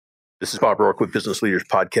This is Bob Rourke with Business Leaders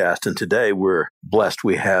Podcast, and today we're blessed.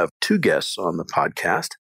 We have two guests on the podcast,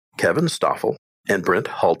 Kevin Stoffel and Brent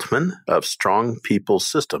Hultman of Strong People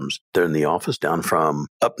Systems. They're in the office down from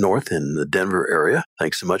up north in the Denver area.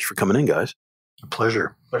 Thanks so much for coming in, guys. A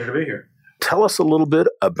pleasure. Pleasure to be here. Tell us a little bit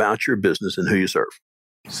about your business and who you serve.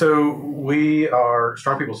 So we are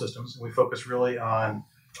Strong People Systems, and we focus really on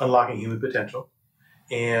unlocking human potential,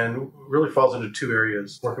 and really falls into two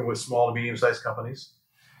areas: working with small to medium-sized companies,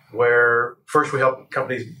 where first we help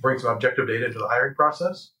companies bring some objective data into the hiring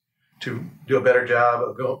process to do a better job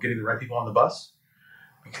of getting the right people on the bus,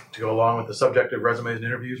 to go along with the subjective resumes and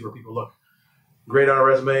interviews where people look great on a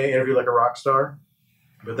resume, interview like a rock star,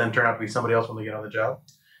 but then turn out to be somebody else when they get on the job.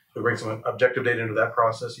 So we bring some objective data into that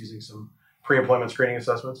process using some pre-employment screening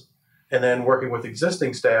assessments, and then working with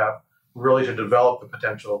existing staff really to develop the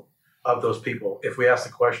potential of those people. If we ask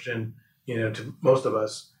the question, to most of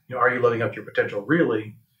us, are you living up to your potential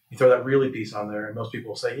really? You throw that really piece on there, and most people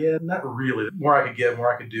will say, yeah, not really. More I could give,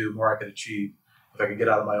 more I could do, more I could achieve if I could get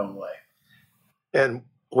out of my own way. And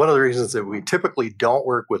one of the reasons that we typically don't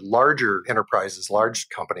work with larger enterprises, large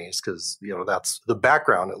companies, because that's the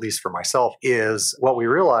background, at least for myself, is what we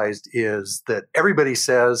realized is that everybody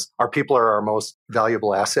says our people are our most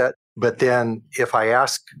valuable asset. But then if I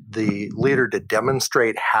ask the leader to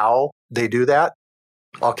demonstrate how they do that,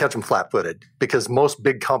 I'll catch them flat-footed, because most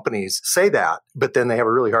big companies say that, but then they have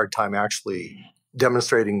a really hard time actually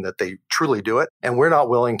demonstrating that they truly do it. And we're not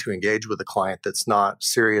willing to engage with a client that's not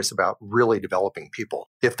serious about really developing people.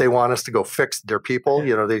 If they want us to go fix their people,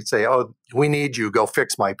 they say, oh, we need you, go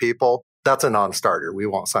fix my people. That's a non-starter. We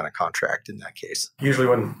won't sign a contract in that case. Usually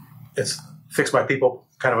when it's fix my people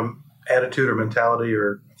kind of an attitude or mentality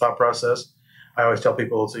or thought process, I always tell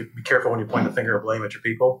people to be careful when you point the finger of blame at your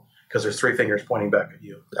people, because there's three fingers pointing back at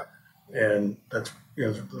you. Yeah. And that's,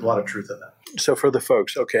 there's a lot of truth in that. So for the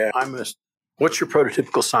folks, what's your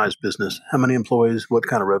prototypical size business? How many employees? What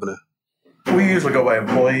kind of revenue? We usually go by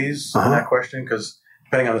employees on that question, because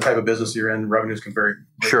depending on the type of business you're in, revenues can vary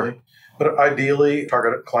greatly. Sure. But ideally,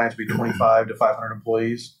 target clients would be 25 to 500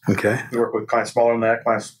 employees. Okay. We work with clients smaller than that,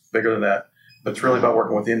 clients bigger than that. But it's really about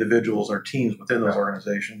working with the individuals or teams within those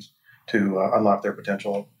organizations to unlock their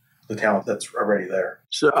potential, the talent that's already there.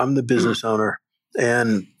 So I'm the business owner,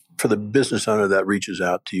 and for the business owner that reaches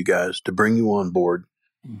out to you guys to bring you on board,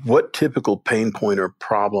 what typical pain point or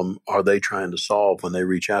problem are they trying to solve when they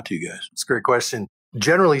reach out to you guys? It's a great question.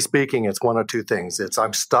 Generally speaking, it's one of two things. It's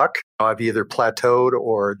I'm stuck, I've either plateaued,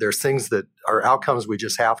 or there's things that are outcomes we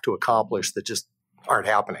just have to accomplish that just aren't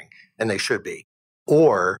happening, and they should be.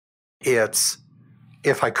 Or it's,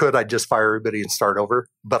 if I could, I'd just fire everybody and start over,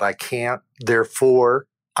 but I can't. Therefore,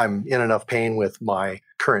 I'm in enough pain with my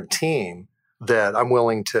current team that I'm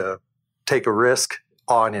willing to take a risk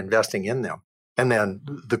on investing in them. And then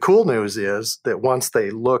the cool news is that once they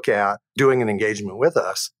look at doing an engagement with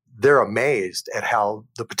us, they're amazed at how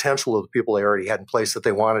the potential of the people they already had in place that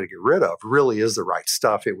they wanted to get rid of really is the right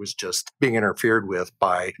stuff. It was just being interfered with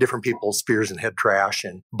by different people's fears and head trash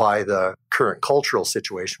and by the current cultural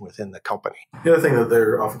situation within the company. The other thing that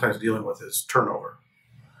they're oftentimes dealing with is turnover.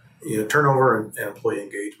 Turnover and employee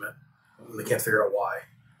engagement. And they can't figure out why.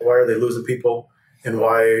 Why are they losing people? And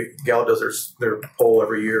why Gallup does their poll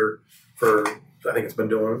every year for, I think it's been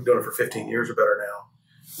doing it for 15 years or better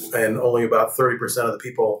now. And only about 30% of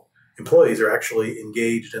the employees are actually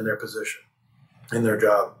engaged in their position, in their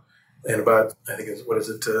job. And about, I think it's,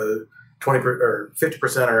 20 or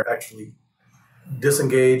 50% are actually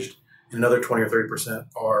disengaged, and another 20 or 30%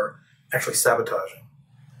 are actually sabotaging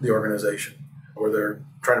the organization, or they're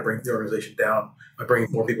trying to bring the organization down by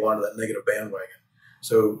bringing more people onto that negative bandwagon.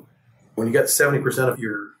 So when you got 70% of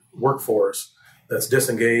your workforce that's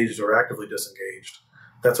disengaged or actively disengaged,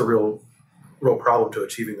 that's a real problem to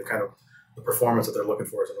achieving the kind of the performance that they're looking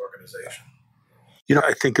for as an organization.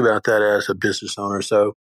 I think about that as a business owner.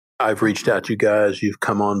 So I've reached out to you guys, you've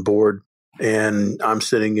come on board, and I'm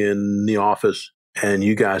sitting in the office and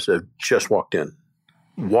you guys have just walked in.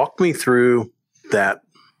 Walk me through that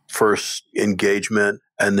first engagement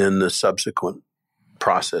and then the subsequent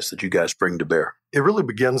process that you guys bring to bear. It really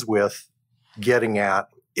begins with getting at,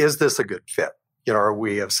 is this a good fit? Are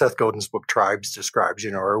we, of Seth Godin's book Tribes describes,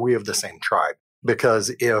 are we of the same tribe?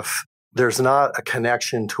 Because if there's not a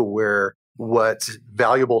connection to where what's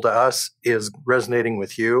valuable to us is resonating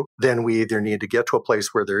with you, then we either need to get to a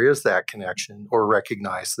place where there is that connection or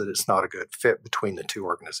recognize that it's not a good fit between the two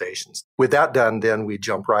organizations. With that done, then we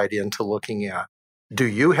jump right into looking at, do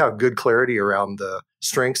you have good clarity around the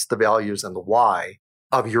strengths, the values, and the why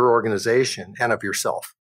of your organization and of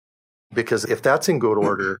yourself? Because if that's in good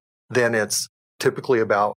order, then it's typically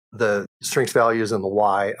about the strengths, values, and the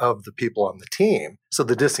why of the people on the team. So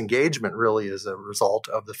the disengagement really is a result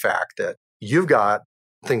of the fact that you've got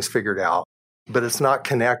things figured out, but it's not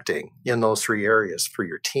connecting in those three areas for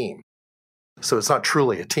your team. So it's not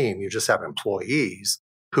truly a team. You just have employees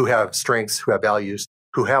who have strengths, who have values,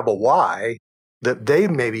 who have a why that they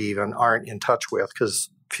maybe even aren't in touch with, because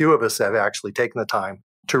few of us have actually taken the time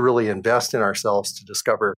to really invest in ourselves to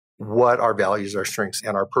discover what our values, our strengths,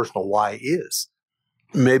 and our personal why is.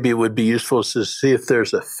 Maybe it would be useful to see if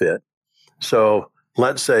there's a fit. So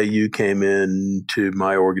let's say you came into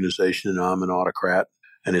my organization and I'm an autocrat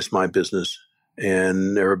and it's my business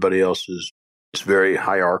and everybody else is it's very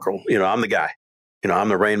hierarchical. I'm the guy. I'm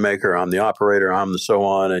the rainmaker, I'm the operator, I'm the so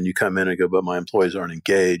on, and you come in and go, but my employees aren't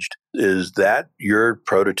engaged. Is that your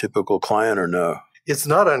prototypical client or no? It's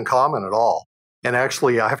not uncommon at all. And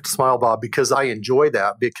actually, I have to smile, Bob, because I enjoy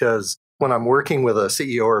that, because when I'm working with a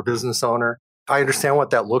CEO or a business owner, I understand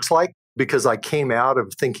what that looks like because I came out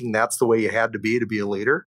of thinking that's the way you had to be a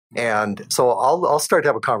leader. And so I'll start to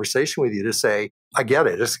have a conversation with you to say, I get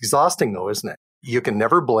it. It's exhausting though, isn't it? You can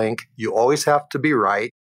never blink. You always have to be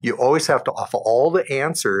right. You always have to offer all the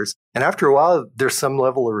answers. And after a while, there's some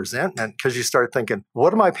level of resentment because you start thinking,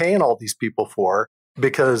 what am I paying all these people for?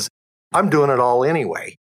 Because I'm doing it all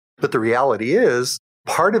anyway. But the reality is,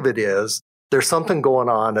 part of it is there's something going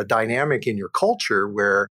on, a dynamic in your culture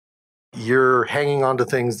where you're hanging on to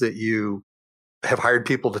things that you have hired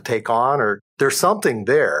people to take on, or there's something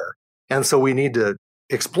there. And so we need to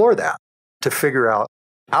explore that to figure out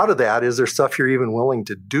of that, is there stuff you're even willing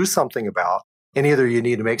to do something about? And either you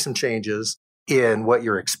need to make some changes in what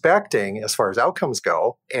you're expecting as far as outcomes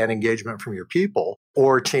go and engagement from your people,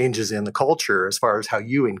 or changes in the culture as far as how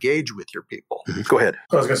you engage with your people. Go ahead.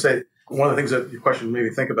 I was going to say, one of the things that your question made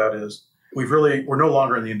me think about is we're no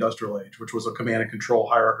longer in the industrial age, which was a command and control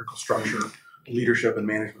hierarchical structure, leadership and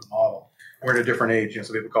management model. We're in a different age.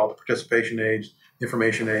 So people call it the participation age, the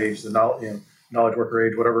information age, the knowledge worker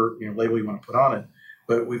age, whatever label you want to put on it.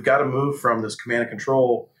 But we've got to move from this command and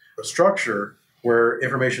control structure where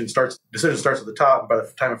decision starts at the top, and by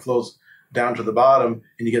the time it flows down to the bottom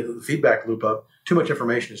and you get the feedback loop up, too much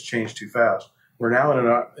information has changed too fast. We're now in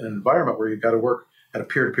an environment where you've got to work at a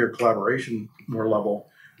peer-to-peer collaboration more level,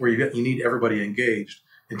 where you need everybody engaged.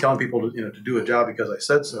 And telling people to do a job because I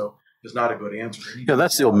said so is not a good answer.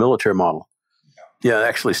 That's the old military model. Yeah,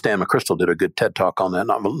 actually, Stan McChrystal did a good TED Talk on that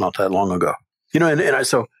not that long ago.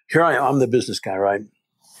 So here I am, I'm the business guy, right?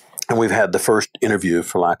 And we've had the first interview,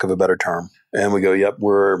 for lack of a better term, and we go, yep,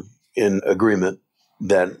 we're in agreement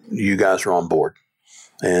that you guys are on board.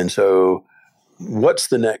 And so what's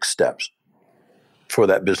the next steps for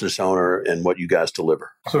that business owner and what you guys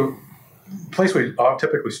deliver? So the place we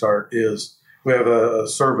typically start is we have a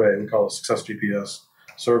survey, we call it Success GPS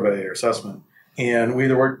survey or assessment. And we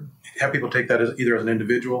either have people take that either as an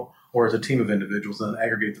individual or as a team of individuals and then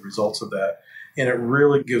aggregate the results of that. And it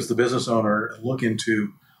really gives the business owner a look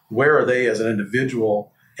into where are they as an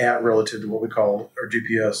individual at relative to what we call our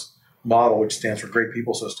GPS model, which stands for Great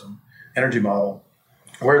People System, energy model.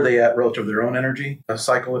 Where are they at relative to their own energy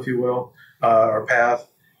cycle, if you will, or path,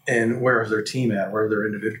 and where is their team at? Where are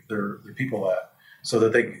their people at? So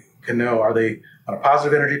that they can know, are they on a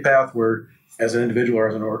positive energy path where as an individual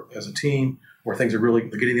or as a team, where things are really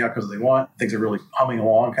they're getting the outcomes they want, things are really humming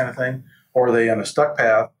along kind of thing? Or are they on a stuck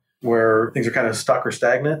path where things are kind of stuck or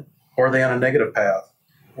stagnant? Or are they on a negative path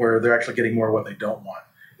where they're actually getting more of what they don't want,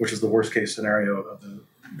 which is the worst case scenario of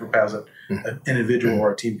the paths that an individual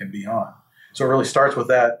or a team can be on. So it really starts with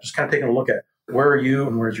that, just kind of taking a look at where are you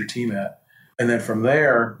and where's your team at? And then from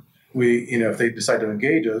there, we, if they decide to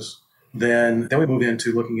engage us, then we move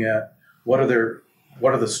into looking at what are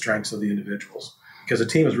the strengths of the individuals? Because a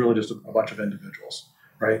team is really just a bunch of individuals,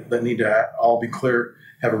 right? That need to all be clear,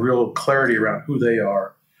 have a real clarity around who they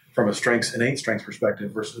are from a innate strengths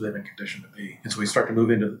perspective versus who they've been conditioned to be. And so we start to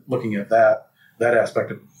move into looking at that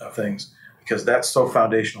aspect of things, because that's so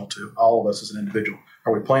foundational to all of us as an individual.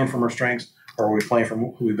 Are we playing from our strengths, or are we playing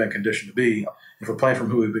from who we've been conditioned to be? If we're playing from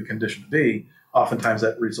who we've been conditioned to be, oftentimes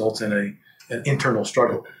that results in an internal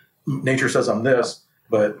struggle. Nature says I'm this,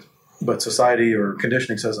 but society or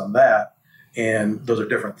conditioning says I'm that, and those are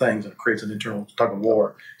different things, and it creates an internal tug of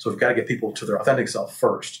war. So we've got to get people to their authentic self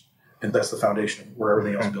first, and that's the foundation where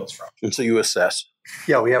everything else builds from. And so you assess.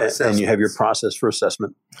 Yeah, we have assessment. And you have your process for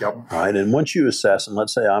assessment. Yep. Right. And once you assess, and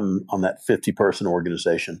let's say I'm on that 50-person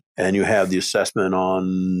organization, and you have the assessment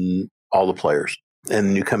on all the players,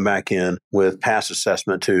 and you come back in with past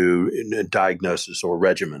assessment to diagnosis or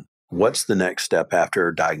regimen. What's the next step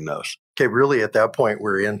after diagnose? Okay, really at that point,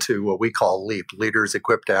 we're into what we call LEAP, Leaders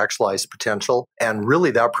Equipped to Actualize Potential. And really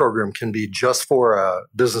that program can be just for a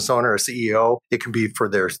business owner, a CEO. It can be for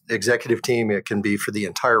their executive team. It can be for the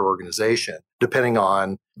entire organization, depending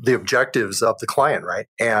on the objectives of the client, right?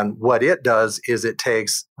 And what it does is it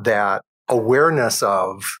takes that awareness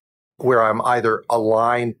of where I'm either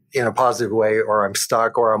aligned in a positive way or I'm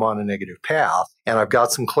stuck or I'm on a negative path. And I've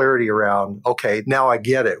got some clarity around, okay, now I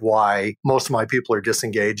get it why most of my people are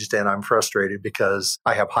disengaged and I'm frustrated because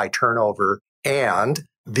I have high turnover. And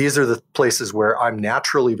these are the places where I'm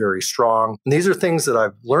naturally very strong. And these are things that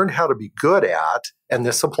I've learned how to be good at. And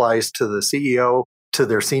this applies to the CEO, to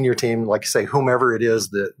their senior team, like I say, whomever it is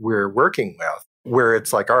that we're working with, where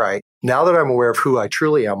it's like, all right, now that I'm aware of who I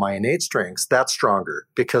truly am, my innate strengths, that's stronger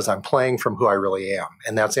because I'm playing from who I really am.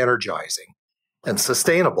 And that's energizing and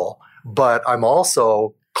sustainable. But I'm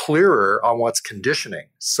also clearer on what's conditioning.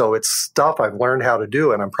 So it's stuff I've learned how to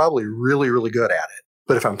do, and I'm probably really, really good at it.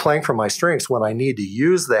 But if I'm playing from my strengths, when I need to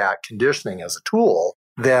use that conditioning as a tool,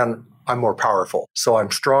 then I'm more powerful. So I'm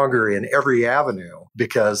stronger in every avenue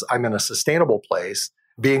because I'm in a sustainable place,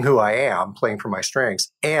 being who I am, playing from my strengths,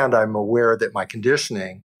 and I'm aware that my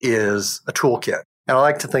conditioning is a toolkit. And I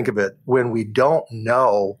like to think of it when we don't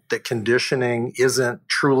know that conditioning isn't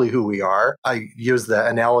truly who we are. I use the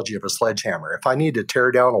analogy of a sledgehammer. If I need to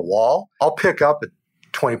tear down a wall, I'll pick up a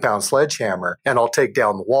 20-pound sledgehammer and I'll take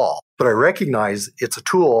down the wall. But I recognize it's a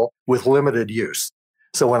tool with limited use.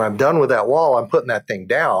 So when I'm done with that wall, I'm putting that thing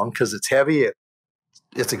down because it's heavy,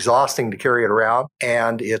 it's exhausting to carry it around,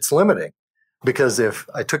 and it's limiting. Because if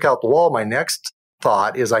I took out the wall, my next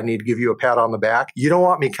thought is I need to give you a pat on the back. You don't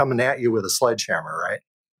want me coming at you with a sledgehammer, right?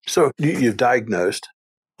 So you've diagnosed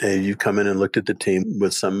and you've come in and looked at the team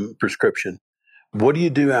with some prescription. What do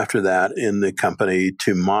you do after that in the company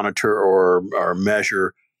to monitor or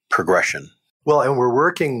measure progression? Well, and we're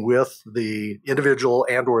working with the individual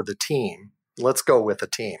and or the team. Let's go with the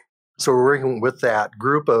team. So we're working with that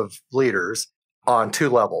group of leaders on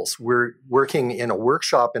two levels. We're working in a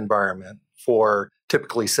workshop environment for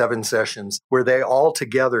typically 7 sessions where they all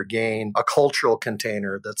together gain a cultural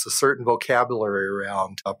container that's a certain vocabulary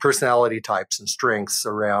around personality types and strengths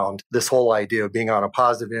around this whole idea of being on a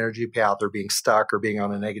positive energy path or being stuck or being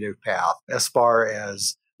on a negative path, as far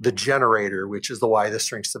as the generator, which is the why, the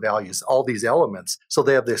strengths, the values, all these elements. So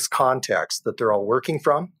they have this context that they're all working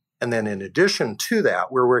from. And then in addition to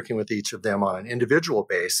that, we're working with each of them on an individual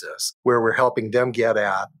basis where we're helping them get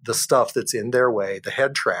at the stuff that's in their way, the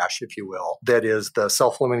head trash, if you will, that is the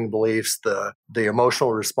self-limiting beliefs, the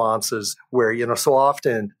emotional responses where, so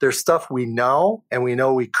often there's stuff we know and we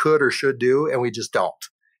know we could or should do and we just don't.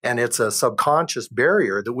 And it's a subconscious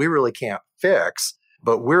barrier that we really can't fix,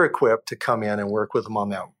 but we're equipped to come in and work with them on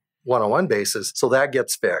that one-on-one basis. So that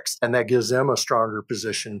gets fixed and that gives them a stronger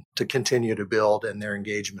position to continue to build in their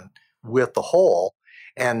engagement with the whole.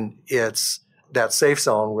 And it's that safe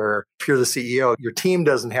zone where if you're the CEO, your team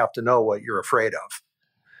doesn't have to know what you're afraid of,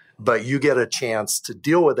 but you get a chance to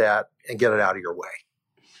deal with that and get it out of your way.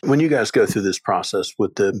 When you guys go through this process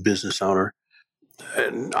with the business owner,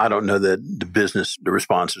 and I don't know that the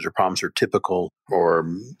responses or problems are typical or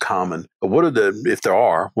common, but what are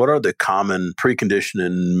the common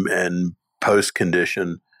precondition and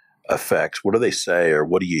post-condition effects? What do they say or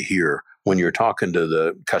what do you hear when you're talking to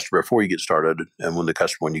the customer before you get started and when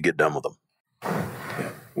you get done with them?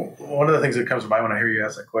 Yeah. One of the things that comes to mind when I hear you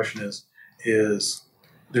ask that question is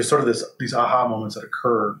there's sort of these aha moments that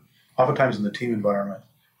occur oftentimes in the team environment,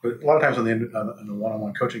 but a lot of times in the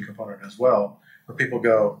one-on-one coaching component as well, where people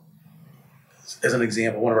go, as an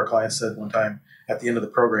example, one of our clients said one time at the end of the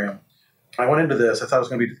program, I went into this, I thought it was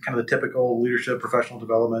going to be kind of the typical leadership, professional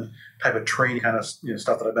development type of training kind of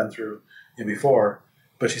stuff that I've been through before.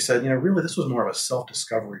 But she said, really this was more of a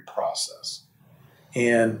self-discovery process.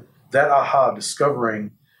 And that aha,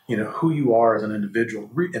 discovering, who you are as an individual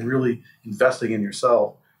and really investing in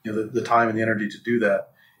yourself, the time and the energy to do that,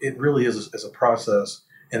 it really is a process.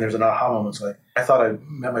 And there's an aha moment. It's like, I thought I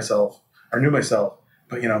met myself or knew myself,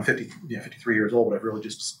 but I'm 53 years old, but I've really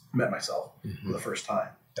just met myself for the first time.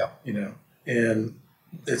 Yeah. And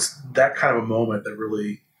it's that kind of a moment that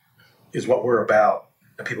really is what we're about.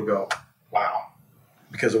 That people go, wow,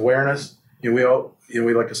 because awareness. We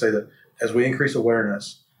like to say that as we increase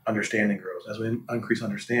awareness, understanding grows. As we increase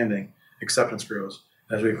understanding, acceptance grows.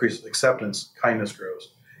 And as we increase acceptance, kindness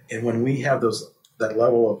grows. And when we have that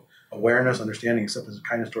level of awareness, understanding, acceptance, and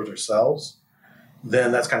kindness towards ourselves,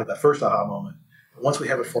 then that's kind of that first aha moment. But once we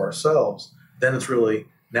have it for ourselves, then it's really,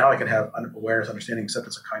 now I can have awareness, understanding,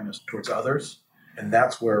 acceptance, and kindness towards others. And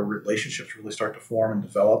that's where relationships really start to form and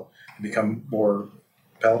develop and become more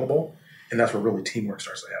palatable. And that's where really teamwork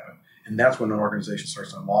starts to happen. And that's when an organization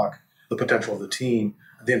starts to unlock the potential of the team,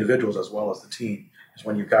 the individuals as well as the team, is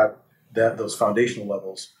when you've got those foundational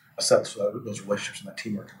levels set so that those relationships and that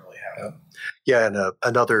teamwork can really happen. Yeah, and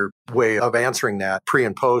another way of answering that pre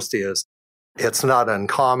and post is it's not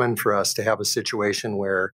uncommon for us to have a situation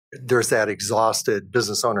where there's that exhausted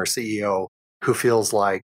business owner CEO who feels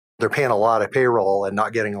like they're paying a lot of payroll and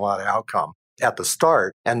not getting a lot of outcome at the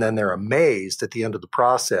start. And then they're amazed at the end of the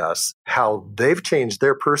process how they've changed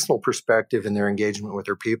their personal perspective in their engagement with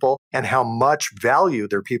their people and how much value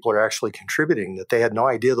their people are actually contributing, that they had no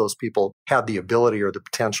idea those people had the ability or the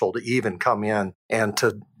potential to even come in and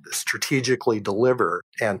to strategically deliver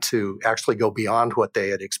and to actually go beyond what they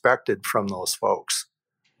had expected from those folks.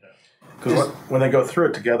 Because when they go through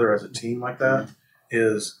it together as a team like that,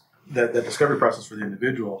 is that discovery process for the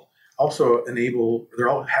individual also enable, they're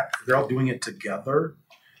all doing it together,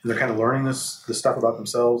 and they're kind of learning this stuff about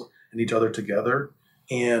themselves and each other together,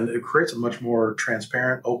 and it creates a much more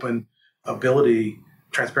transparent, open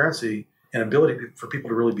transparency and ability for people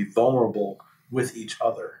to really be vulnerable with each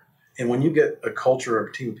other. And when you get a culture of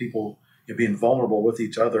a team of people being vulnerable with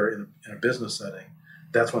each other in a business setting,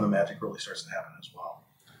 that's when the magic really starts to happen as well.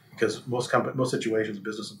 Because most situations,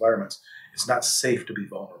 business environments, it's not safe to be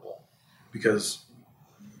vulnerable because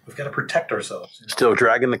we've got to protect ourselves. Still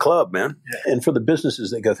dragging the club, man. Yeah. And for the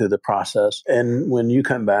businesses that go through the process, and when you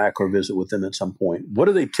come back or visit with them at some point, what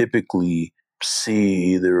do they typically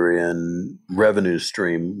see either in revenue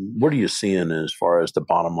stream? What are you seeing as far as the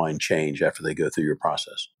bottom line change after they go through your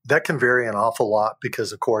process? That can vary an awful lot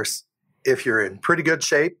because, of course, if you're in pretty good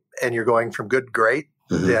shape and you're going from good to great,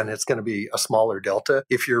 then it's going to be a smaller delta.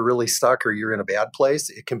 If you're really stuck or you're in a bad place,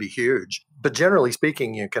 it can be huge. But generally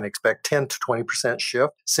speaking, you can expect 10 to 20%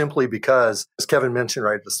 shift simply because, as Kevin mentioned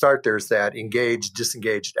right at the start, there's that engaged,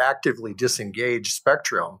 disengaged, actively disengaged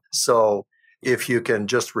spectrum. So if you can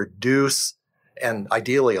just reduce and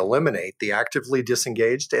ideally eliminate the actively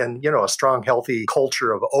disengaged and, a strong, healthy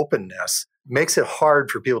culture of openness makes it hard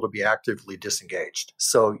for people to be actively disengaged.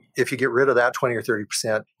 So if you get rid of that 20 or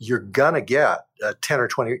 30%, you're going to get a 10 or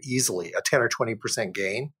 20%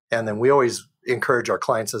 gain. And then we always encourage our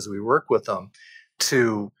clients as we work with them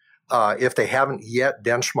to, if they haven't yet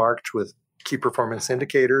benchmarked with key performance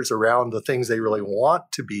indicators around the things they really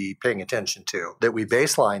want to be paying attention to, that we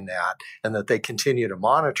baseline that and that they continue to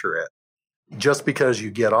monitor it. Just because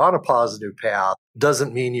you get on a positive path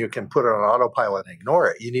doesn't mean you can put it on autopilot and ignore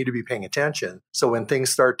it. You need to be paying attention. So when things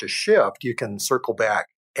start to shift, you can circle back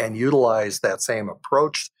and utilize that same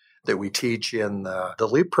approach that we teach in the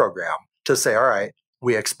LEAP program to say, all right,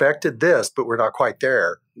 we expected this, but we're not quite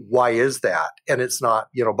there. Why is that? And it's not,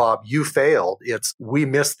 Bob, you failed. It's we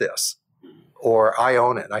missed this. Or I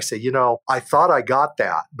own it. And I say, I thought I got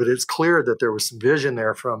that, but it's clear that there was some vision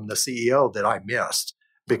there from the CEO that I missed,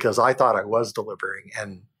 because I thought I was delivering,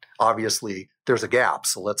 and obviously there's a gap,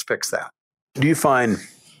 so let's fix that. Do you find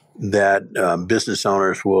that business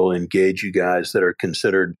owners will engage you guys that are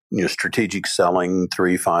considered strategic selling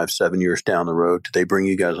 3, 5, 7 years down the road? Do they bring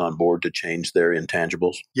you guys on board to change their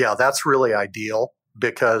intangibles? Yeah, that's really ideal,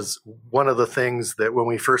 because one of the things that when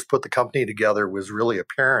we first put the company together was really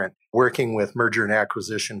apparent working with merger and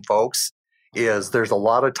acquisition folks is there's a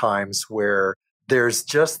lot of times where there's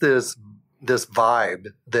just this vibe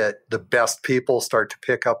that the best people start to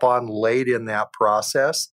pick up on late in that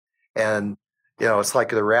process. And, it's like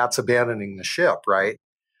the rats abandoning the ship, right?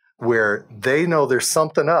 Where they know there's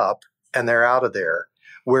something up and they're out of there.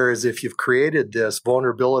 Whereas if you've created this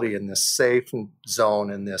vulnerability in this safe zone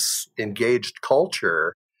and this engaged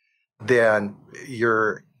culture, then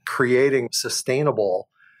you're creating a sustainable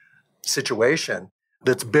situation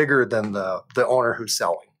that's bigger than the owner who's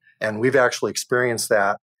selling. And we've actually experienced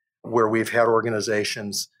that, where we've had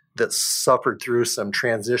organizations that suffered through some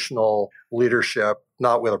transitional leadership,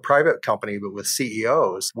 not with a private company, but with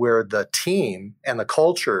CEOs, where the team and the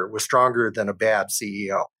culture was stronger than a bad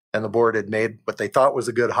CEO. And the board had made what they thought was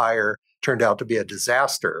a good hire, turned out to be a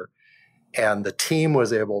disaster. And the team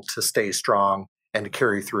was able to stay strong and to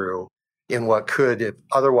carry through in what could have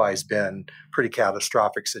otherwise been a pretty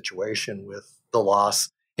catastrophic situation, with the loss,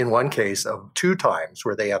 in one case, of 2 times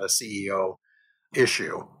where they had a CEO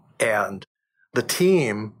issue. And the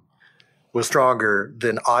team was stronger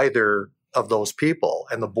than either of those people.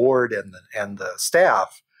 And the board and the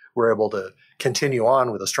staff were able to continue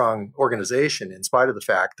on with a strong organization in spite of the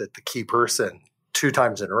fact that the key person 2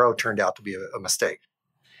 times in a row turned out to be a mistake.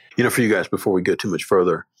 For you guys, before we go too much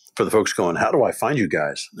further, for the folks going, how do I find you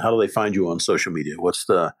guys? How do they find you on social media? What's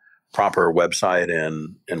the proper website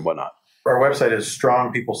and whatnot? Our website is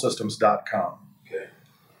strongpeoplesystems.com.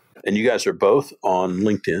 And you guys are both on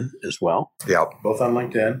LinkedIn as well. Yeah. Both on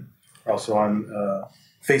LinkedIn, also on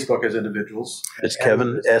Facebook as individuals. It's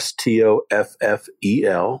Kevin, Stoffel.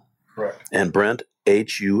 Correct. And Brent,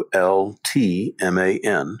 Hultman.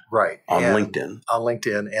 Right. On and LinkedIn. On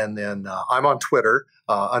LinkedIn. And then I'm on Twitter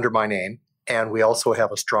under my name. And we also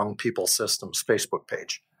have a Strong People Systems Facebook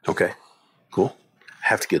page. Okay, cool.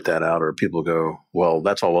 Have to get that out or people go, well,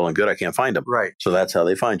 that's all well and good. I can't find them. Right. So that's how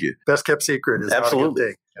they find you. Best kept secret is absolutely not a good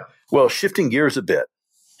thing. Yeah. Well, shifting gears a bit,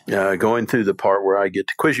 going through the part where I get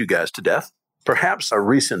to quiz you guys to death, perhaps a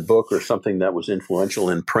recent book or something that was influential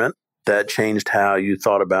in print that changed how you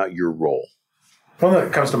thought about your role. One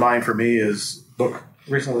that comes to mind for me is a book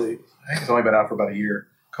recently, I think it's only been out for about a year,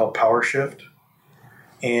 called Power Shift.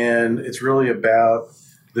 And it's really about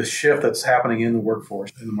the shift that's happening in the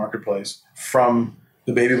workforce, in the marketplace, from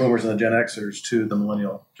the baby boomers and the Gen Xers to the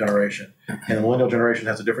millennial generation. And the millennial generation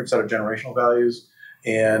has a different set of generational values,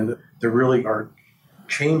 and they really are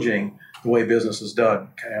changing the way business is done.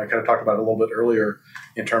 I kind of talked about it a little bit earlier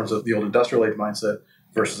in terms of the old industrial age mindset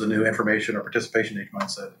versus the new information or participation age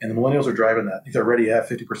mindset. And the millennials are driving that. They're already at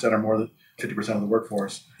 50% or more than 50% of the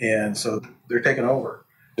workforce. And so they're taking over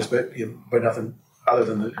just by nothing other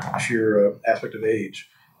than the sheer aspect of age.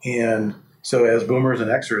 And so as boomers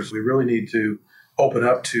and Xers, we really need to open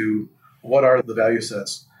up to what are the value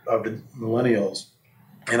sets of the millennials.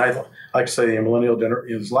 And I like to say the millennial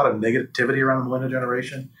there's a lot of negativity around the millennial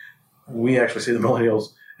generation. We actually see the millennials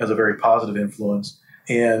as a very positive influence.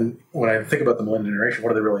 And when I think about the millennial generation,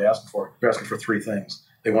 what are they really asking for? They're asking for three things.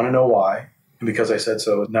 They want to know why, and because I said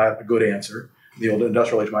so is not a good answer. The old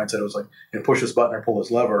industrial age mindset was like, push this button or pull this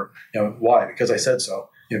lever. Why? Because I said so.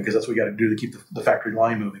 Because that's what we got to do to keep the factory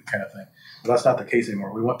line moving, kind of thing. But that's not the case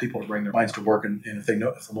anymore. We want people to bring their minds to work, and if the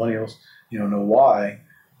millennials, know why,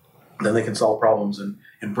 then they can solve problems and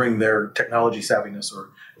bring their technology savviness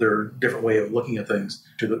or their different way of looking at things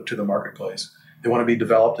to the marketplace. They want to be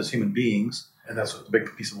developed as human beings, and that's a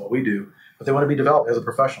big piece of what we do. But they want to be developed as a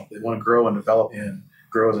professional. They want to grow and develop and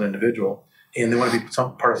grow as an individual. And they want to be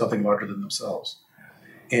part of something larger than themselves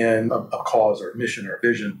and a cause or a mission or a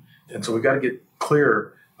vision. And so we've got to get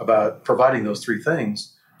clear about providing those three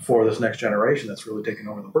things for this next generation that's really taking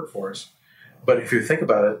over the workforce. But if you think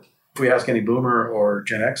about it, if we ask any boomer or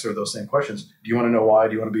Gen X or those same questions, do you want to know why?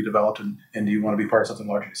 Do you want to be developed? And do you want to be part of something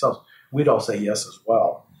larger yourselves? We'd all say yes as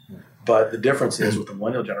well. But the difference is with the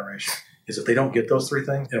millennial generation is if they don't get those three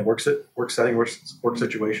things in a work setting, work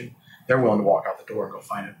situation, they're willing to walk out the door and go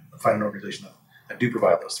find an organization that do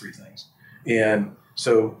provide those three things. And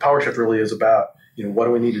so Power Shift really is about, what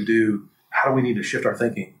do we need to do? How do we need to shift our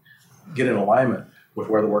thinking, get in alignment with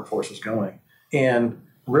where the workforce is going? And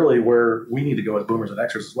really where we need to go as boomers and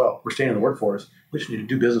Xers as well. We're staying in the workforce. We just need to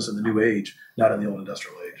do business in the new age, not in the old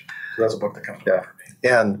industrial age. So that's a book that comes back for me.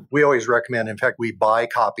 And we always recommend, in fact, we buy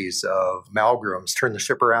copies of Malmgrom's Turn the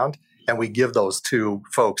Ship Around, and we give those to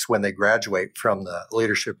folks when they graduate from the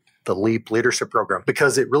LEAP leadership program,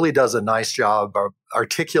 because it really does a nice job of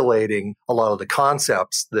articulating a lot of the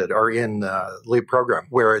concepts that are in the LEAP program,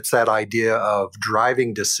 where it's that idea of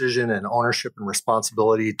driving decision and ownership and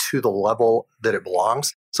responsibility to the level that it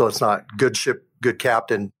belongs. So it's not good ship, good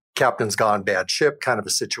captain, captain's gone, bad ship kind of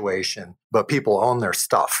a situation, but people own their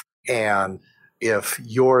stuff. And if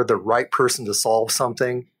you're the right person to solve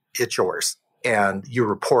something, it's yours. And you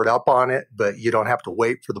report up on it, but you don't have to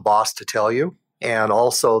wait for the boss to tell you. And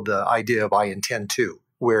also the idea of I intend to,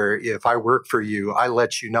 where if I work for you, I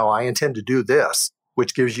let you know I intend to do this,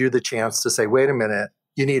 which gives you the chance to say, wait a minute,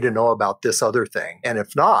 you need to know about this other thing. And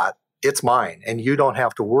if not, it's mine. And you don't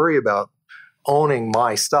have to worry about owning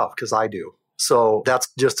my stuff because I do. So that's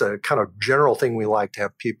just a kind of general thing we like to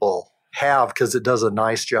have people have because it does a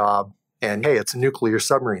nice job. And hey, it's a nuclear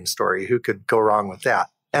submarine story. Who could go wrong with that?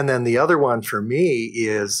 And then the other one for me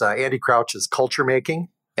is Andy Crouch's Culture Making.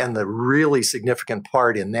 And the really significant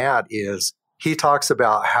part in that is he talks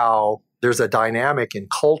about how there's a dynamic in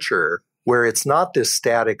culture where it's not this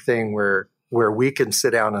static thing where we can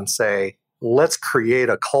sit down and say, let's create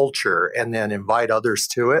a culture and then invite others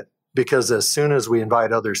to it. Because as soon as we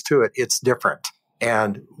invite others to it, it's different.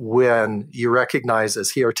 And when you recognize,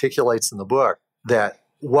 as he articulates in the book, that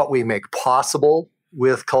what we make possible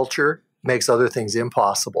with culture makes other things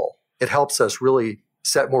impossible, it helps us really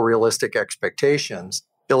set more realistic expectations.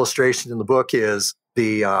 Illustration in the book is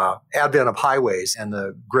the advent of highways and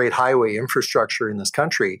the great highway infrastructure in this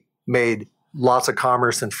country made lots of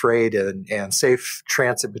commerce and freight and safe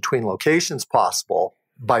transit between locations possible.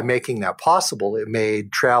 By making that possible, it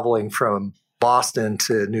made traveling from Boston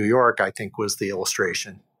to New York, I think was the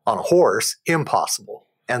illustration, on a horse, impossible.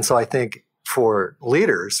 And so I think for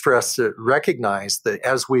leaders for us to recognize that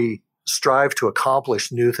as we strive to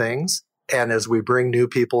accomplish new things and as we bring new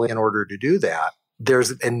people in order to do that,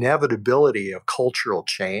 there's inevitability of cultural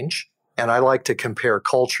change. And I like to compare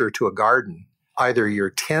culture to a garden. Either you're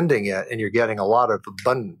tending it and you're getting a lot of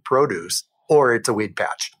abundant produce, or it's a weed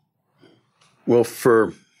patch. Well,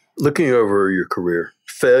 for looking over your career,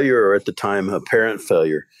 failure or at the time apparent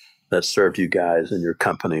failure that served you guys and your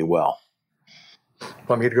company well?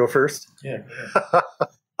 Want me to go first? Yeah.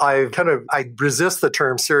 I resist the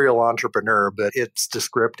term serial entrepreneur, but it's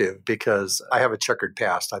descriptive because I have a checkered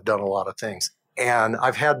past. I've done a lot of things. And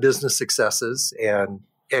I've had business successes and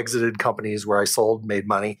exited companies where I sold, made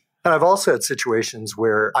money. And I've also had situations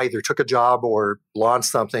where I either took a job or launched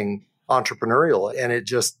something entrepreneurial and it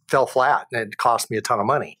just fell flat and it cost me a ton of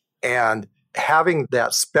money. And having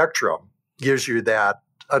that spectrum gives you that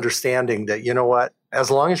understanding that, you know what,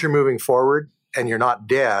 as long as you're moving forward and you're not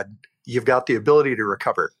dead, you've got the ability to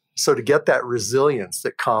recover. So to get that resilience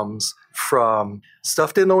that comes from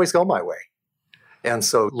stuff didn't always go my way. And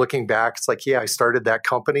so looking back, it's like, yeah, I started that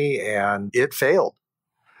company and it failed.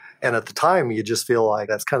 And at the time, you just feel like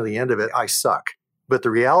that's kind of the end of it. I suck. But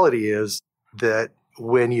the reality is that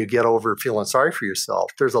when you get over feeling sorry for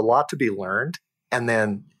yourself, there's a lot to be learned. And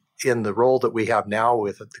then in the role that we have now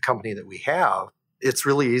with the company that we have, it's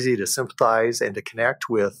really easy to sympathize and to connect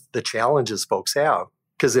with the challenges folks have.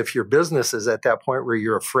 Because if your business is at that point where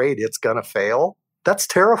you're afraid it's going to fail, that's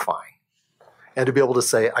terrifying. And to be able to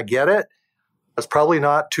say, I get it. It's probably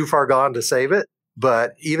not too far gone to save it.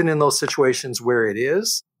 But even in those situations where it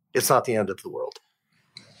is, it's not the end of the world.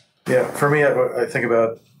 Yeah, for me, I think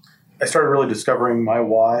about, I started really discovering my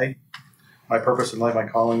why, my purpose in life, my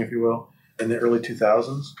calling, if you will, in the early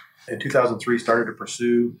 2000s. In 2003, started to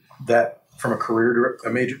pursue that from a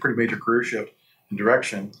pretty major career shift in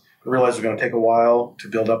direction. I realized it was going to take a while to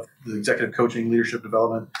build up the executive coaching, leadership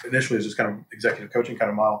development. Initially, it was just kind of executive coaching kind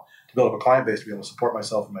of model to build up a client base to be able to support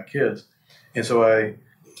myself and my kids. And so I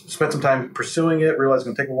spent some time pursuing it, realized it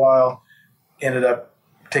was going to take a while, ended up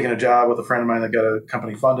taking a job with a friend of mine that got a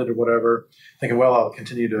company funded or whatever, thinking, well, I'll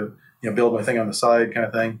continue to build my thing on the side kind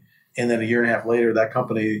of thing. And then a year and a half later, that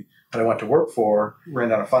company that I went to work for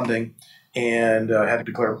ran out of funding and had to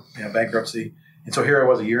declare bankruptcy. And so here I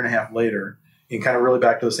was a year and a half later, and kind of really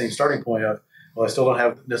back to the same starting point of, well, I still don't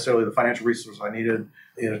have necessarily the financial resources I needed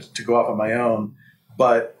to go off on my own,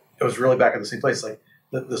 but it was really back at the same place. Like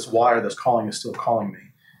this why or this calling is still calling me.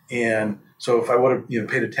 And so if I would have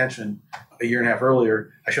paid attention a year and a half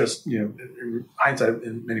earlier, I should have, in hindsight,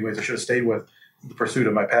 in many ways, I should have stayed with the pursuit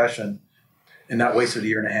of my passion and not wasted a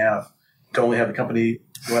year and a half to only have the company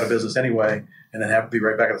go out of business anyway and then have to be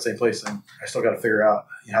right back at the same place. And I still got to figure out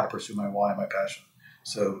how to pursue my why and my passion.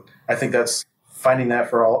 So I think that's finding that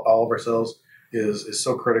for all of ourselves is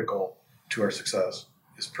so critical to our success.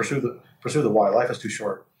 Is pursue the why. Life is too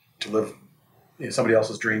short to live somebody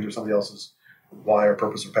else's dreams or somebody else's why or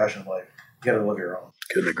purpose or passion in life. You got to live your own.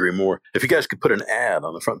 Couldn't agree more. If you guys could put an ad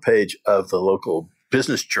on the front page of the local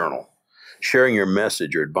business journal, sharing your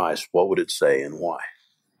message or advice, what would it say and why?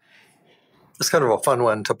 It's kind of a fun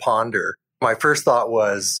one to ponder. My first thought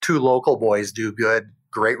was 2 local boys do good,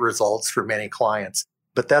 great results for many clients,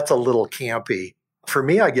 but that's a little campy. For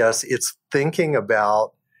me, I guess it's thinking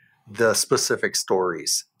about the specific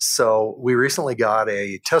stories. So we recently got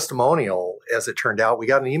a testimonial, as it turned out. We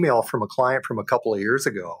got an email from a client from a couple of years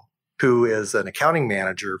ago who is an accounting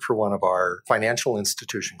manager for one of our financial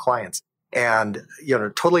institution clients. And,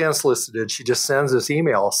 totally unsolicited, she just sends this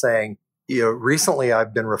email saying, recently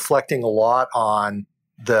I've been reflecting a lot on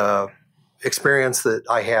the experience that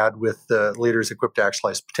I had with the Leaders Equipped to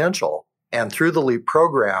Actualize Potential. And through the LEAP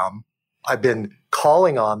program, I've been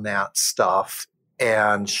calling on that stuff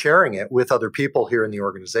and sharing it with other people here in the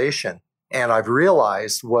organization. And I've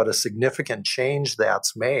realized what a significant change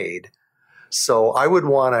that's made. So I would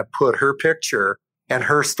want to put her picture and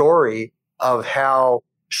her story of how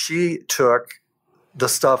she took the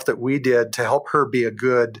stuff that we did to help her be a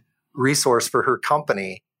good resource for her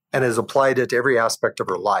company and has applied it to every aspect of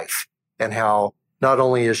her life. And how not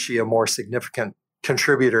only is she a more significant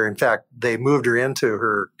contributor, in fact, they moved her into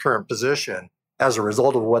her current position as a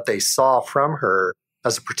result of what they saw from her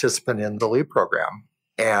as a participant in the LEAP program.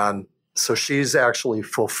 And so she's actually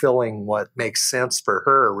fulfilling what makes sense for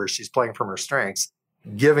her, where she's playing from her strengths,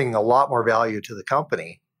 giving a lot more value to the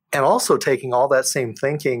company, and also taking all that same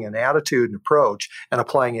thinking and attitude and approach and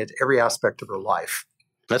applying it to every aspect of her life.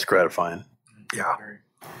 That's gratifying. Yeah.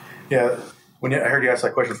 Yeah. When I heard you ask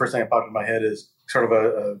that question, the first thing that popped in my head is sort of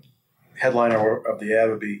a headline of the ad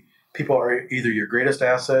would be, people are either your greatest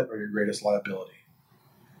asset or your greatest liability.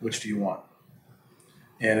 Which do you want?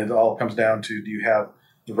 And it all comes down to, do you have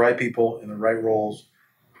the right people in the right roles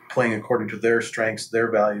playing according to their strengths,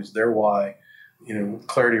 their values, their why,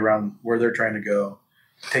 clarity around where they're trying to go,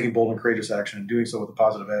 taking bold and courageous action and doing so with a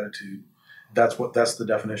positive attitude. That's the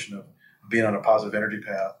definition of being on a positive energy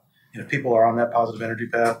path. And if people are on that positive energy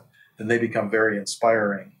path, then they become very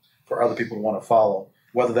inspiring for other people to want to follow,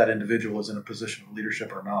 whether that individual is in a position of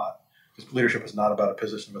leadership or not. Because leadership is not about a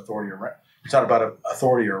position of authority or rank. It's not about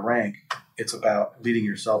authority or rank. It's about leading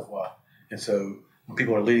yourself well. And so when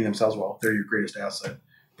people are leading themselves well, they're your greatest asset,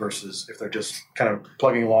 versus if they're just kind of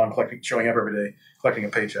plugging along, showing up every day, collecting a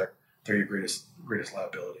paycheck, they're your greatest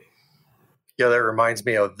liability. Yeah, that reminds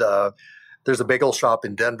me of there's a bagel shop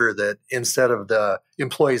in Denver that, instead of the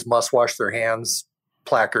employees must wash their hands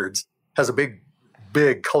placards, has a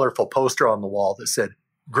big colorful poster on the wall that said,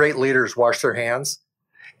 "Great leaders wash their hands."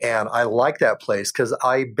 And I like that place because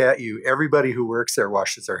I bet you everybody who works there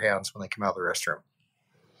washes their hands when they come out of the restroom.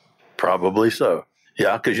 Probably so.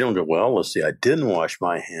 Yeah, because you don't go, well, let's see, I didn't wash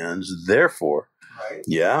my hands, therefore. Right.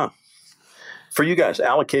 Yeah. For you guys,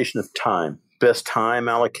 allocation of time, best time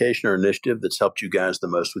allocation or initiative that's helped you guys the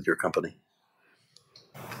most with your company?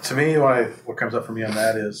 To me, what comes up for me on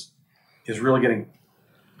that is really getting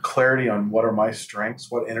clarity on what are my strengths,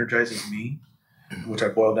 what energizes me, which I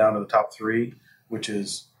boil down to the top three, which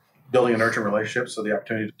is building and nurturing relationships, so the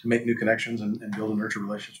opportunity to make new connections and build and nurture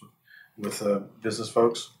relationships with business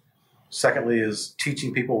folks. Secondly is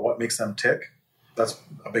teaching people what makes them tick. That's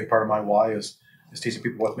a big part of my why is teaching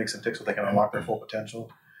people what makes them tick so they can unlock their full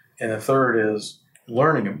potential. And the third is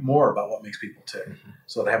learning more about what makes people tick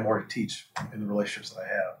so that I have more to teach in the relationships that I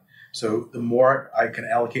have. So the more I can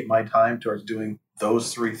allocate my time towards doing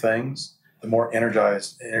those three things, the more energy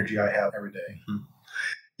I have every day. Mm-hmm.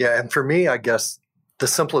 Yeah, and for me, I guess the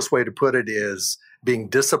simplest way to put it is being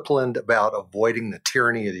disciplined about avoiding the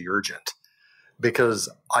tyranny of the urgent, because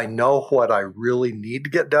I know what I really need to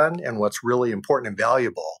get done and what's really important and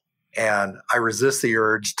valuable. And I resist the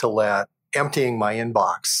urge to let emptying my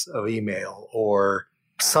inbox of email or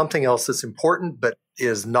something else that's important but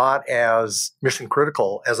is not as mission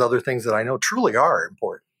critical as other things that I know truly are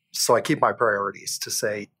important. So I keep my priorities to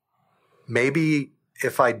say, maybe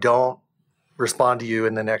if I don't respond to you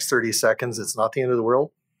in the next 30 seconds, it's not the end of the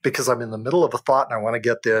world, because I'm in the middle of a thought and I want to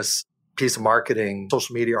get this piece of marketing,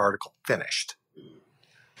 social media article finished.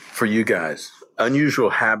 For you guys, unusual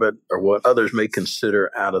habit or what others may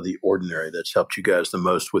consider out of the ordinary that's helped you guys the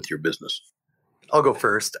most with your business? I'll go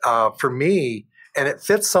first. For me, and it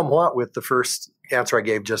fits somewhat with the first answer I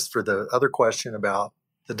gave just for the other question about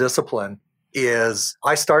the discipline, is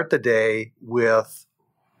I start the day with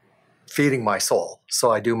feeding my soul.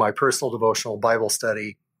 So I do my personal devotional Bible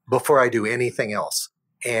study before I do anything else.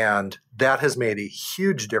 And that has made a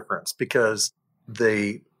huge difference because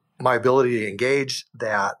my ability to engage,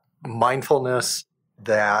 that mindfulness,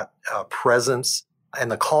 that presence,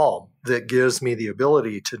 and the calm that gives me the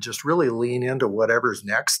ability to just really lean into whatever's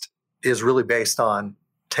next is really based on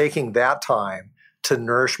taking that time to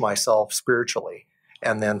nourish myself spiritually.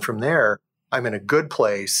 And then from there, I'm in a good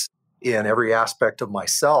place in every aspect of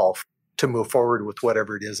myself to move forward with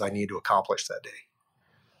whatever it is I need to accomplish that day.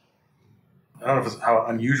 I don't know how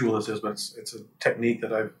unusual this is, but it's a technique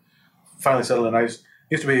that I've finally settled in. I used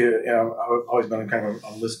to be, I've always been kind of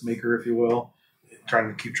a list maker, if you will, trying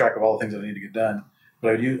to keep track of all the things that I need to get done. But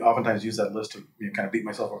I would oftentimes use that list to kind of beat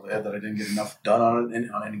myself over the head that I didn't get enough done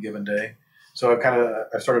on any given day. So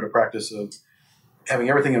I've started a practice of having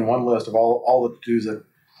everything in one list of all the to-dos that at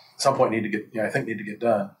some point need to get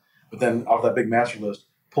done. But then off that big master list,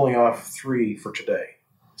 pulling off 3 for today,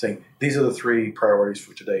 saying these are the 3 priorities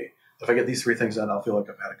for today. If I get these 3 things done, I'll feel like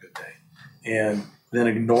I've had a good day. And then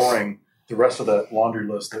ignoring the rest of that laundry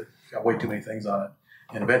list that got way too many things on it.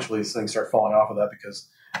 And eventually these things start falling off of that because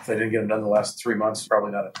if I didn't get them done the last 3 months, it's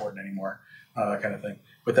probably not important anymore, kind of thing.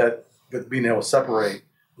 But being able to separate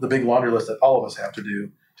the big laundry list that all of us have to do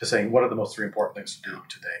to saying what are the most 3 important things to do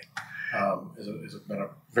today is been a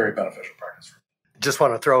very beneficial practice for me. Just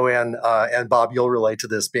want to throw in, and Bob, you'll relate to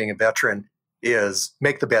this being a veteran, is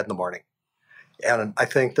make the bed in the morning. And I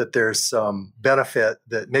think that there's some benefit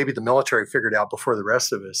that maybe the military figured out before the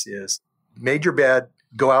rest of us is made your bed,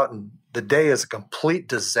 go out, and the day is a complete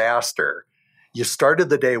disaster. You started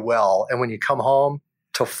the day well, and when you come home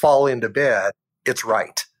to fall into bed, it's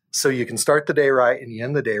right. So you can start the day right and you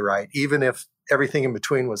end the day right, even if everything in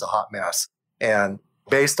between was a hot mess. And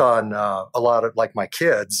based on a lot of, like my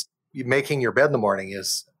kids, making your bed in the morning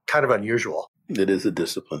is kind of unusual. It is a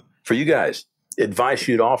discipline. For you guys, advice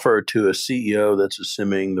you'd offer to a CEO that's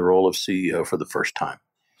assuming the role of CEO for the first time?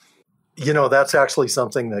 That's actually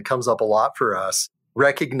something that comes up a lot for us.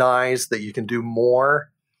 recognize that you can do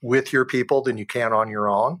more with your people than you can on your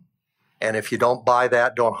own. And if you don't buy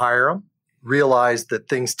that, don't hire them. Realize that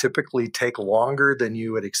things typically take longer than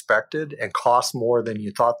you had expected and cost more than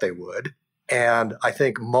you thought they would. And I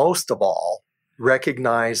think most of all,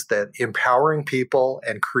 recognize that empowering people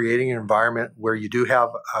and creating an environment where you do have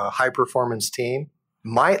a high performance team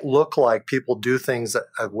might look like people do things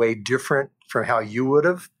a way different from how you would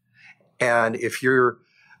have. And if you're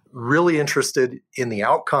really interested in the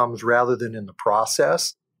outcomes rather than in the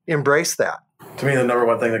process, embrace that. To me, the number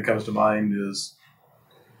one thing that comes to mind is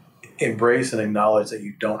embrace and acknowledge that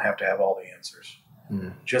you don't have to have all the answers.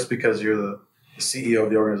 Just because you're the CEO of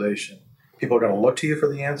the organization, people are going to look to you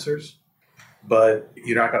for the answers, but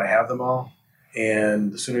you're not going to have them all.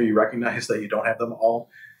 And the sooner you recognize that you don't have them all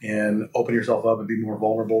and open yourself up and be more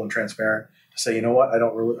vulnerable and transparent to say, you know what, I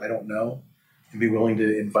don't know, and be willing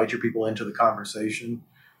to invite your people into the conversation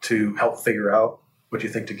to help figure out what you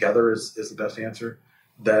think together is the best answer,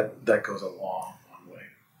 that goes a long way.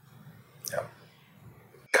 Yeah.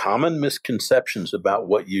 Common misconceptions about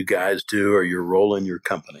what you guys do or your role in your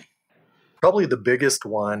company. Probably the biggest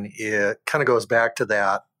one, it kind of goes back to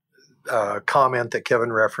that comment that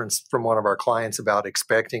Kevin referenced from one of our clients about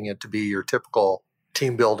expecting it to be your typical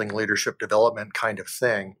team building, leadership development kind of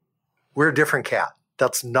thing. We're a different cat.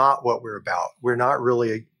 That's not what we're about. We're not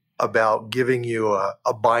really about giving you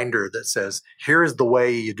a binder that says, here's the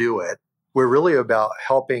way you do it. We're really about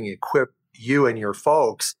helping equip you and your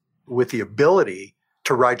folks with the ability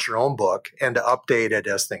to write your own book and to update it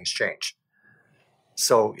as things change.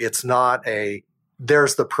 So it's not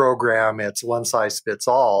there's the program, it's one size fits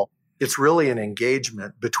all. It's really an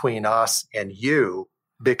engagement between us and you,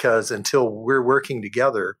 because until we're working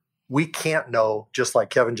together, we can't know, just like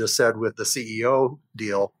Kevin just said with the CEO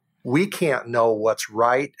deal, we can't know what's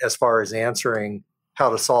right as far as answering how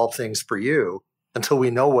to solve things for you until we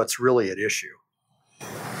know what's really at issue.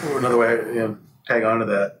 Another way to tag on to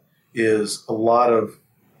that is a lot of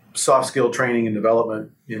soft skill training and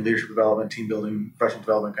development, leadership development, team building, professional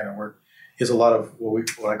development kind of work is a lot of what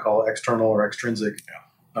I call external or extrinsic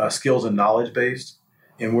skills and knowledge based,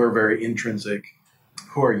 and we're very intrinsic.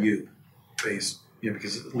 Who are you based?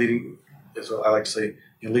 Because leading, as I like to say,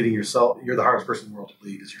 leading yourself, you're the hardest person in the world to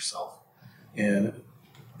lead is yourself, and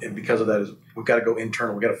because of that, we've got to go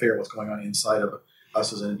internal. We've got to figure out what's going on inside of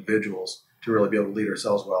us as individuals to really be able to lead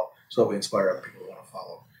ourselves well, so that we inspire other people to want to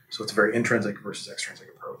follow. So it's a very intrinsic versus extrinsic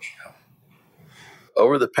approach.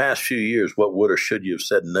 Over the past few years, what would or should you have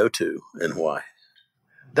said no to, and why?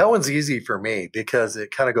 That one's easy for me because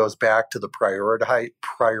it kind of goes back to the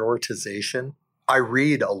prioritization. I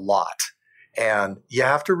read a lot, and you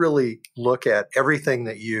have to really look at everything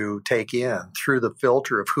that you take in through the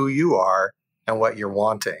filter of who you are and what you're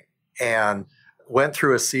wanting. And went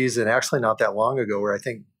through a season actually not that long ago where I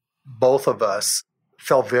think both of us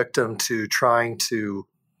fell victim to trying to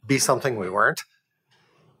be something we weren't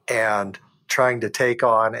and trying to take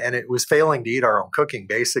on, and it was failing to eat our own cooking,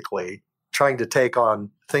 basically, trying to take on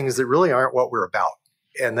things that really aren't what we're about.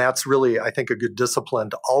 And that's really, I think, a good discipline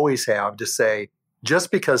to always have, to say,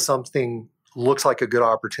 just because something looks like a good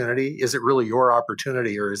opportunity, is it really your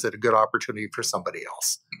opportunity or is it a good opportunity for somebody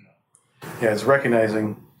else? Yeah, it's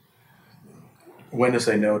recognizing when to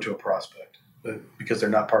say no to a prospect because they're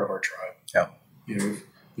not part of our tribe. Yeah.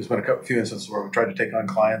 There's been a few instances where we tried to take on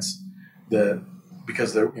clients that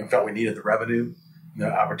because they felt we needed the revenue,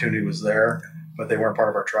 the opportunity was there, but they weren't part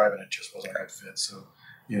of our tribe and it just wasn't a good fit. So,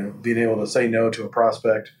 being able to say no to a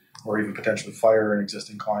prospect or even potentially fire an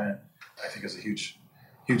existing client, I think is a huge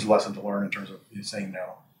lesson to learn in terms of saying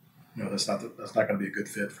no. That's not going to be a good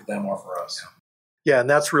fit for them or for us. Yeah, and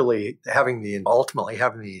that's really ultimately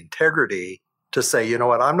having the integrity to say, you know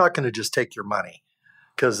what, I'm not going to just take your money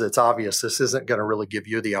because it's obvious this isn't going to really give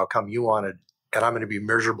you the outcome you wanted, and I'm going to be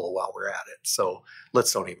miserable while we're at it. So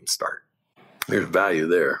let's don't even start. There's value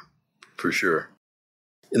there, for sure.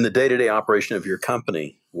 In the day-to-day operation of your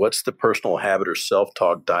company, what's the personal habit or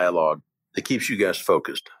self-talk dialogue that keeps you guys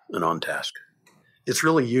focused and on task? It's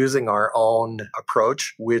really using our own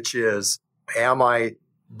approach, which is, am I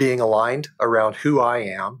being aligned around who I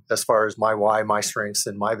am as far as my why, my strengths,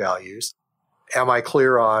 and my values? Am I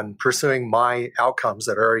clear on pursuing my outcomes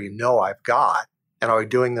that I already know I've got? And am I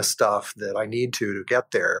doing the stuff that I need to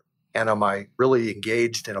get there? And am I really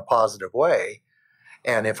engaged in a positive way?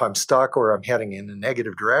 And if I'm stuck or I'm heading in a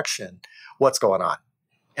negative direction, what's going on?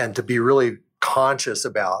 And to be really conscious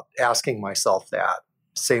about asking myself that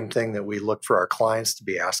same thing that we look for our clients to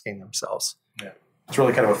be asking themselves. Yeah. It's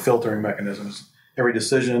really kind of a filtering mechanism. Every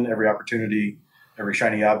decision, every opportunity, every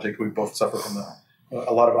shiny object, we both suffer from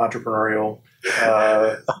a lot of entrepreneurial,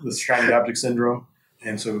 this shiny object syndrome.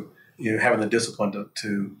 And so, having the discipline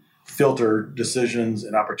to filter decisions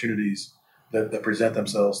and opportunities that present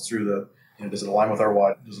themselves through does it align with our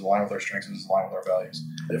why? Does it align with our strengths? Does it align with our values?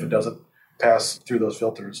 And if it doesn't pass through those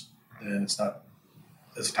filters, then it's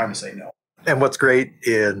time to say no. And what's great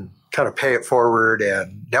in kind of pay it forward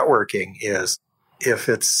and networking is if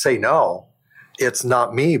it's say no, it's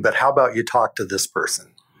not me, but how about you talk to this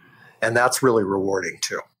person? And that's really rewarding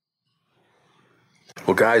too.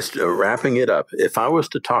 Well, guys, wrapping it up, if I was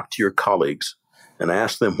to talk to your colleagues and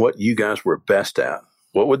ask them what you guys were best at,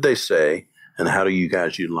 what would they say, and how do you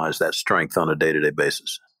guys utilize that strength on a day-to-day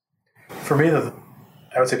basis? For me, I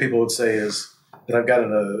would say people would say is that I've got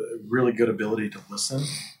a really good ability to listen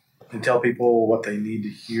and tell people what they need to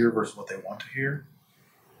hear versus what they want to hear,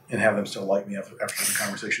 and have them still like me after the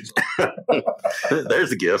conversation's over.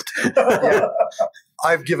 There's a gift. Yeah.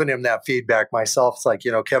 I've given him that feedback myself. It's like,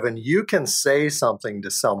 Kevin, you can say something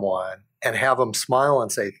to someone and have them smile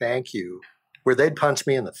and say thank you, where they'd punch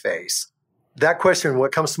me in the face. That question,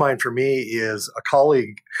 what comes to mind for me is a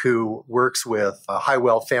colleague who works with high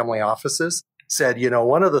wealth family offices said,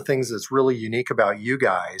 one of the things that's really unique about you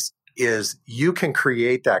guys is you can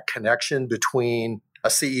create that connection between a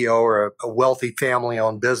CEO or a wealthy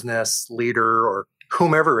family-owned business leader or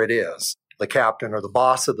whomever it is, the captain or the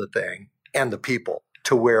boss of the thing, and the people,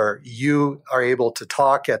 to where you are able to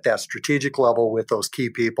talk at that strategic level with those key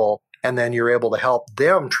people, and then you're able to help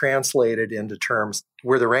them translate it into terms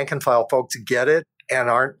where the rank and file folks get it and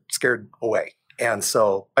aren't scared away. And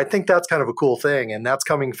so I think that's kind of a cool thing. And that's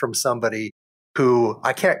coming from somebody who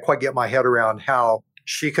I can't quite get my head around how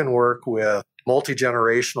she can work with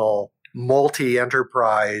multi-generational,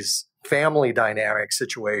 multi-enterprise, family dynamic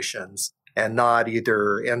situations and not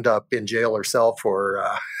either end up in jail herself or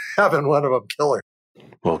having one of them kill her.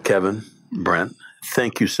 Well, Kevin, Brent,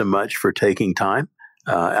 thank you so much for taking time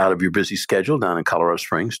out of your busy schedule down in Colorado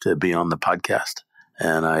Springs to be on the podcast.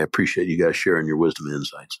 And I appreciate you guys sharing your wisdom and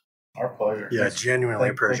insights. Our pleasure. Yeah, genuinely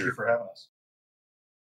a pleasure. Thank you for having us.